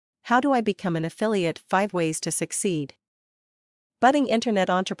How do I become an affiliate? 5 ways to succeed. Budding internet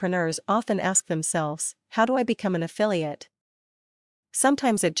entrepreneurs often ask themselves, how do I become an affiliate?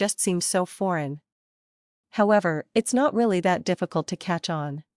 Sometimes it just seems so foreign. However, it's not really that difficult to catch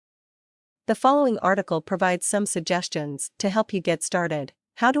on. The following article provides some suggestions to help you get started.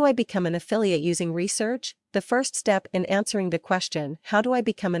 How do I become an affiliate using research? The first step in answering the question, how do I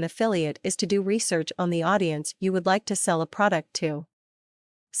become an affiliate, is to do research on the audience you would like to sell a product to.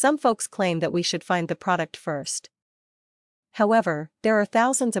 Some folks claim that we should find the product first. However, there are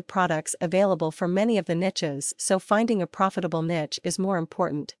thousands of products available for many of the niches, so finding a profitable niche is more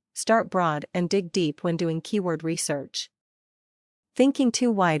important. Start broad and dig deep when doing keyword research. Thinking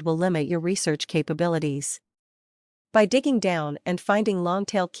too wide will limit your research capabilities. By digging down and finding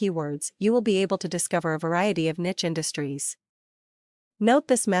long-tail keywords, you will be able to discover a variety of niche industries. Note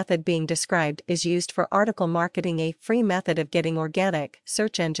this method being described is used for article marketing, a free method of getting organic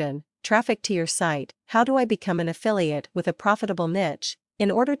search engine traffic to your site. How do I become an affiliate with a profitable niche?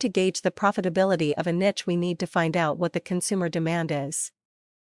 In order to gauge the profitability of a niche, we need to find out what the consumer demand is.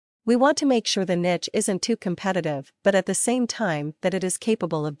 We want to make sure the niche isn't too competitive, but at the same time that it is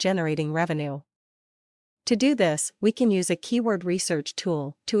capable of generating revenue. To do this, we can use a keyword research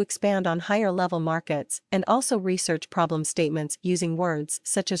tool to expand on higher-level markets and also research problem statements using words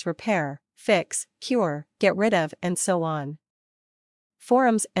such as repair, fix, cure, get rid of, and so on.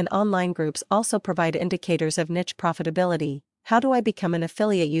 Forums and online groups also provide indicators of niche profitability. How do I become an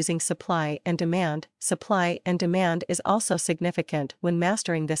affiliate using supply and demand? Supply and demand is also significant when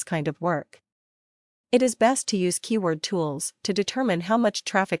mastering this kind of work. It is best to use keyword tools to determine how much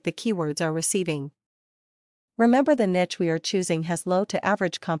traffic the keywords are receiving. Remember, the niche we are choosing has low to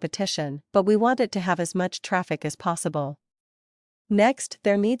average competition, but we want it to have as much traffic as possible. Next,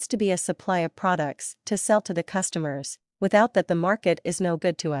 there needs to be a supply of products to sell to the customers. Without that, the market is no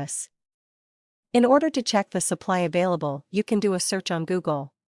good to us. In order to check the supply available, you can do a search on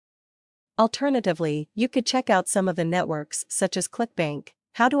Google. Alternatively, you could check out some of the networks such as ClickBank.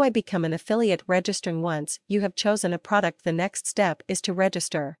 How do I become an affiliate? Registering. Once you have chosen a product, the next step is to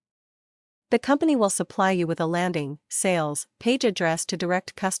register. The company will supply you with a landing sales page address to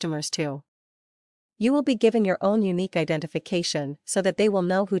direct customers to. You will be given your own unique identification so that they will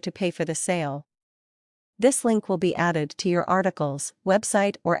know who to pay for the sale. This link will be added to your articles,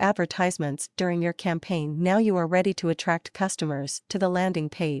 website, or advertisements during your campaign. Now you are ready to attract customers to the landing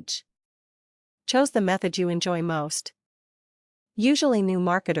page. Choose the method you enjoy most. Usually new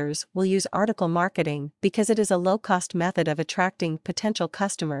marketers will use article marketing because it is a low-cost method of attracting potential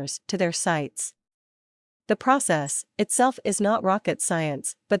customers to their sites. The process itself is not rocket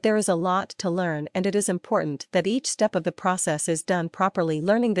science, but there is a lot to learn, and it is important that each step of the process is done properly.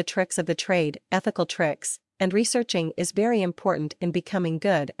 Learning the tricks of the trade, ethical tricks, and researching is very important in becoming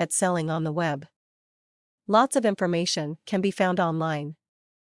good at selling on the web. Lots of information can be found online.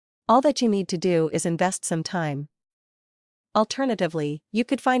 All that you need to do is invest some time. Alternatively, you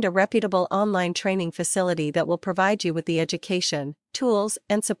could find a reputable online training facility that will provide you with the education, tools,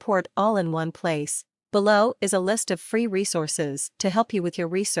 and support all in one place. Below is a list of free resources to help you with your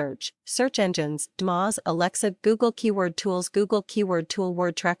research. Search engines: Moz, Alexa, Google Keyword Tools, Google Keyword Tool,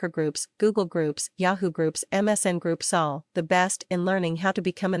 Word Tracker Groups, Google Groups, Yahoo Groups, MSN Groups. All the best in learning how to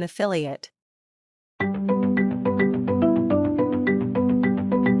become an affiliate.